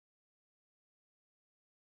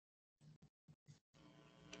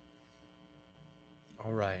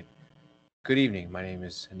All right. Good evening. My name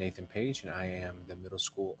is Nathan Page, and I am the middle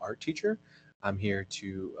school art teacher. I'm here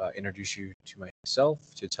to introduce you to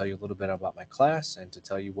myself, to tell you a little bit about my class, and to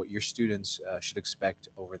tell you what your students should expect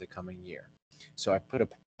over the coming year. So I put a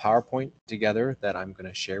PowerPoint together that I'm going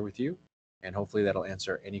to share with you, and hopefully that'll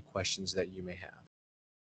answer any questions that you may have.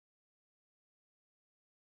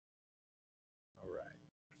 All right.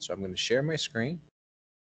 So I'm going to share my screen.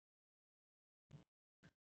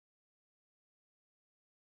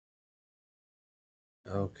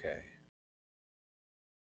 Okay.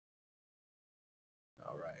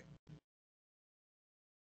 All right.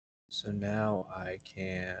 So now I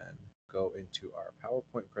can go into our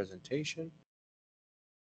PowerPoint presentation.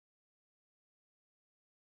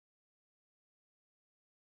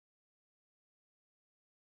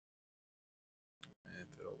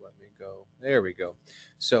 If it'll let me go. There we go.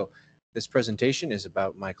 So this presentation is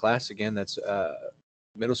about my class. Again, that's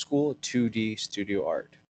middle school 2D studio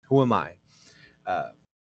art. Who am I? Uh,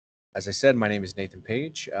 as I said, my name is Nathan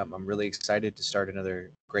Page. I'm really excited to start another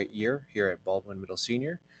great year here at Baldwin Middle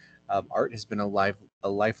Senior. Art has been a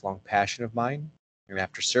lifelong passion of mine. And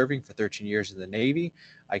after serving for 13 years in the Navy,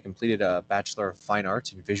 I completed a Bachelor of Fine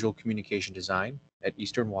Arts in Visual Communication Design at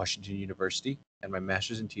Eastern Washington University and my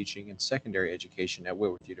Master's in Teaching and Secondary Education at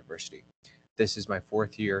Whitworth University. This is my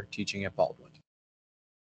fourth year teaching at Baldwin.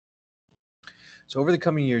 So over the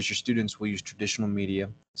coming years, your students will use traditional media,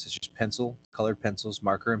 such as pencil, colored pencils,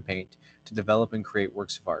 marker, and paint, to develop and create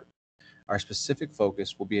works of art. Our specific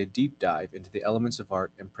focus will be a deep dive into the elements of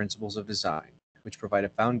art and principles of design, which provide a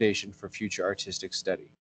foundation for future artistic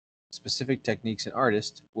study. Specific techniques and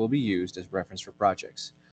artists will be used as reference for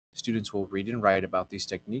projects. Students will read and write about these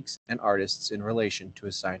techniques and artists in relation to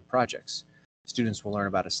assigned projects. Students will learn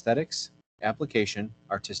about aesthetics, application,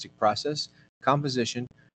 artistic process, composition,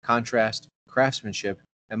 contrast, craftsmanship,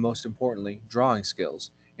 and most importantly, drawing skills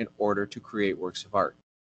in order to create works of art.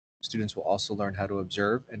 Students will also learn how to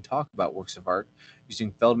observe and talk about works of art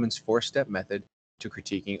using Feldman's four-step method to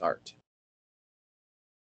critiquing art.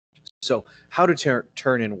 So, how to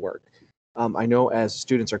turn in work. I know as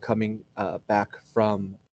students are coming back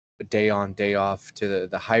from day on, day off to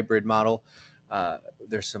the hybrid model,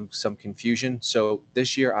 there's some confusion. So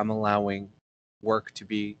this year I'm allowing work to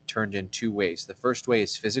be turned in two ways. The first way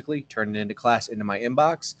is physically, turn it into class, into my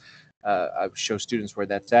inbox. I show students where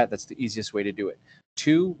that's at. That's the easiest way to do it.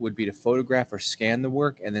 Two would be to photograph or scan the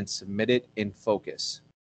work and then submit it in Focus.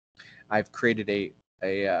 I've created a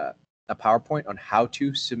PowerPoint on how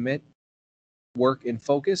to submit work in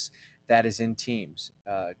Focus that is in Teams.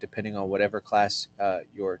 Depending on whatever class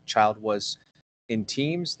your child was in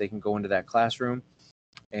Teams, they can go into that classroom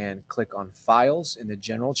and click on Files in the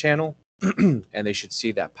General channel, and they should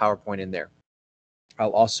see that PowerPoint in there.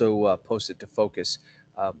 I'll also post it to Focus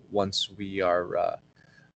once we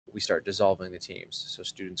start dissolving the teams, so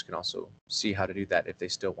students can also see how to do that if they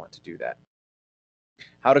still want to do that.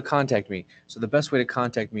 How to contact me. So the best way to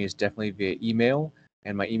contact me is definitely via email,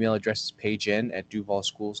 and my email address is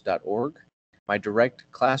pagen@duvalschools.org. My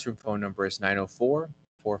direct classroom phone number is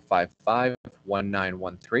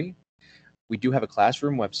 904-455-1913. We do have a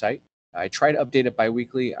classroom website. I try to update it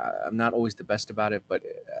biweekly. I'm not always the best about it, but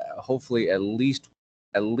hopefully at least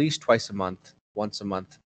twice a month, once a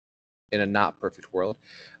month, in a not perfect world.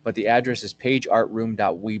 But the address is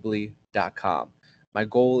pageartroom.weebly.com. My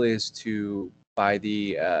goal is to, by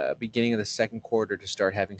the beginning of the second quarter, to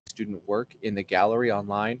start having student work in the gallery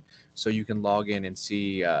online, so you can log in and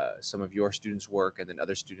see some of your students' work and then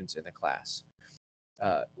other students in the class.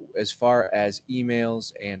 As far as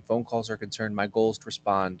emails and phone calls are concerned, my goal is to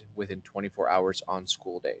respond within 24 hours on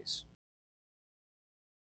school days.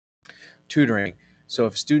 Tutoring. So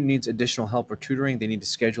if a student needs additional help or tutoring, they need to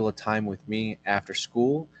schedule a time with me after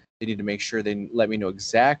school. They need to make sure they let me know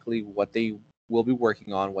exactly what they will be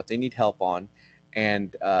working on, what they need help on,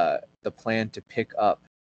 and the plan to pick up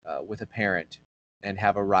with a parent and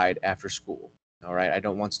have a ride after school. All right. I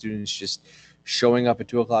don't want students just showing up at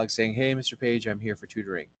 2 o'clock saying, "Hey, Mr. Page, I'm here for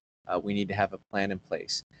tutoring." We need to have a plan in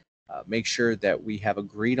place. Make sure that we have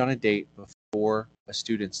agreed on a date before a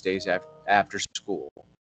student stays after school.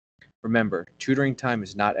 Remember, tutoring time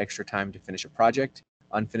is not extra time to finish a project.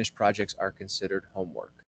 Unfinished projects are considered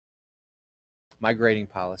homework. My grading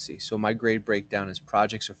policy. So my grade breakdown is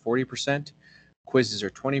projects are 40%, quizzes are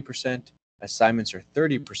 20%, assignments are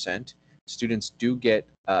 30%. Students do get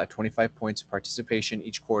 25 points of participation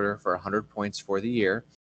each quarter for 100 points for the year.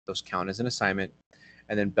 Those count as an assignment.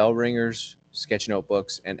 And then bell ringers, sketch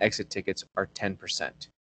notebooks, and exit tickets are 10%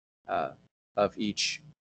 of each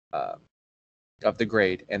of the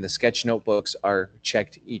grade, and the sketch notebooks are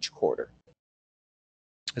checked each quarter.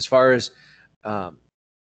 As far as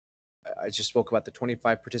I just spoke about the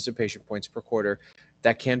 25 participation points per quarter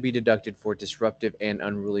that can be deducted for disruptive and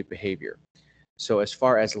unruly behavior. So as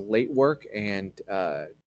far as late work and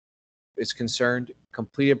is concerned,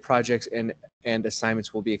 completed projects and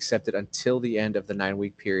assignments will be accepted until the end of the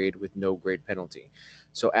 9-week period with no grade penalty.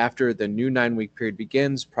 So after the new 9-week period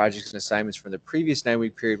begins, projects and assignments from the previous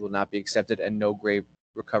 9-week period will not be accepted and no grade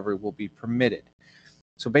recovery will be permitted.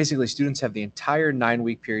 So basically, students have the entire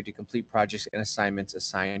 9-week period to complete projects and assignments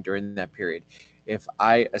assigned during that period. If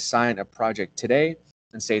I assign a project today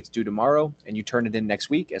and say it's due tomorrow and you turn it in next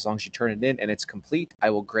week, as long as you turn it in and it's complete, I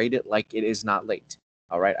will grade it like it is not late.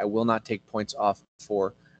 All right, I will not take points off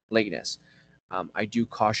for lateness. I do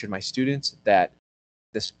caution my students that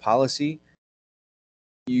this policy,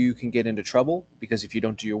 you can get into trouble because if you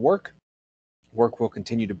don't do your work, work will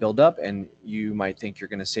continue to build up and you might think you're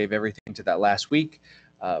going to save everything to that last week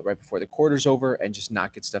right before the quarter's over and just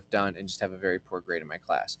not get stuff done and just have a very poor grade in my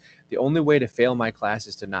class. The only way to fail my class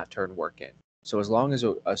is to not turn work in. So as long as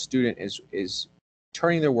a student is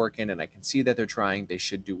turning their work in and I can see that they're trying, they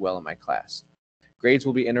should do well in my class. Grades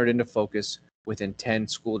will be entered into Focus within 10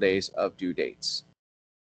 school days of due dates.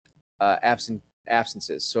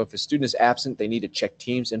 Absences. So if a student is absent, they need to check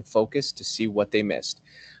Teams and Focus to see what they missed.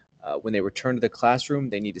 When they return to the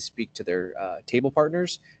classroom, they need to speak to their table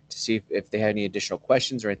partners to see if they had any additional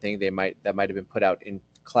questions or anything that might have been put out in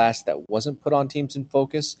class that wasn't put on Teams and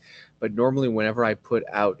Focus. But normally, whenever I put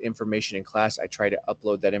out information in class, I try to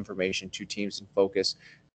upload that information to Teams and Focus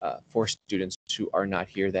for students who are not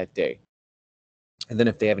here that day. And then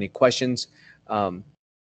if they have any questions,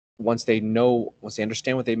 once they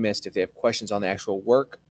understand what they missed, if they have questions on the actual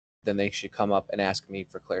work, then they should come up and ask me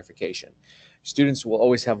for clarification. Students will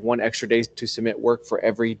always have 1 extra day to submit work for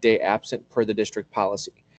every day absent per the district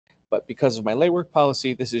policy. But because of my late work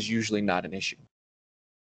policy, this is usually not an issue.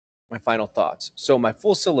 My final thoughts. So my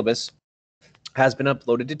full syllabus has been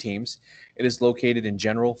uploaded to Teams. It is located in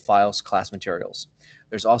General Files Class Materials.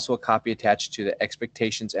 There's also a copy attached to the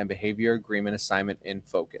Expectations and Behavior Agreement assignment in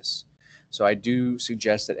Focus. So I do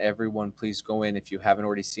suggest that everyone please go in, if you haven't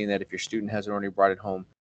already seen that, if your student hasn't already brought it home,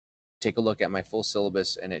 take a look at my full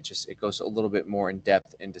syllabus, and it goes a little bit more in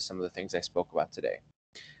depth into some of the things I spoke about today.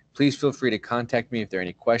 Please feel free to contact me if there are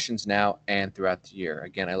any questions now and throughout the year.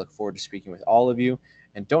 Again, I look forward to speaking with all of you,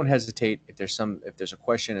 and don't hesitate if there's a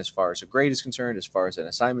question as far as a grade is concerned, as far as an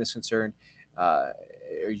assignment is concerned, or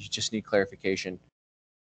you just need clarification.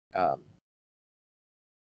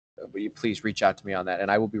 Will you please reach out to me on that,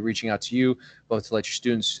 and I will be reaching out to you both to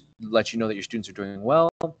let you know that your students are doing well,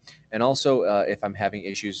 and also if I'm having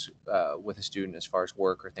issues with a student as far as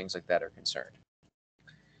work or things like that are concerned.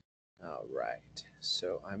 All right,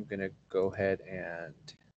 so I'm gonna go ahead and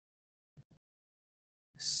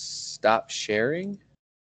stop sharing.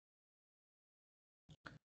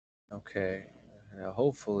 Okay, now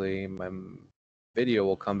hopefully my video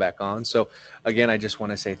will come back on. So again, I just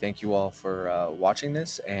want to say thank you all for watching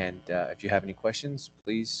this, and if you have any questions,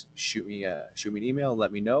 please shoot me an email,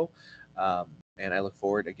 let me know, and I look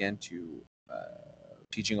forward again to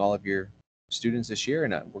teaching all of your students this year,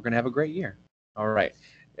 and we're going to have a great year. All right,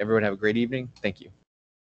 everyone have a great evening. Thank you.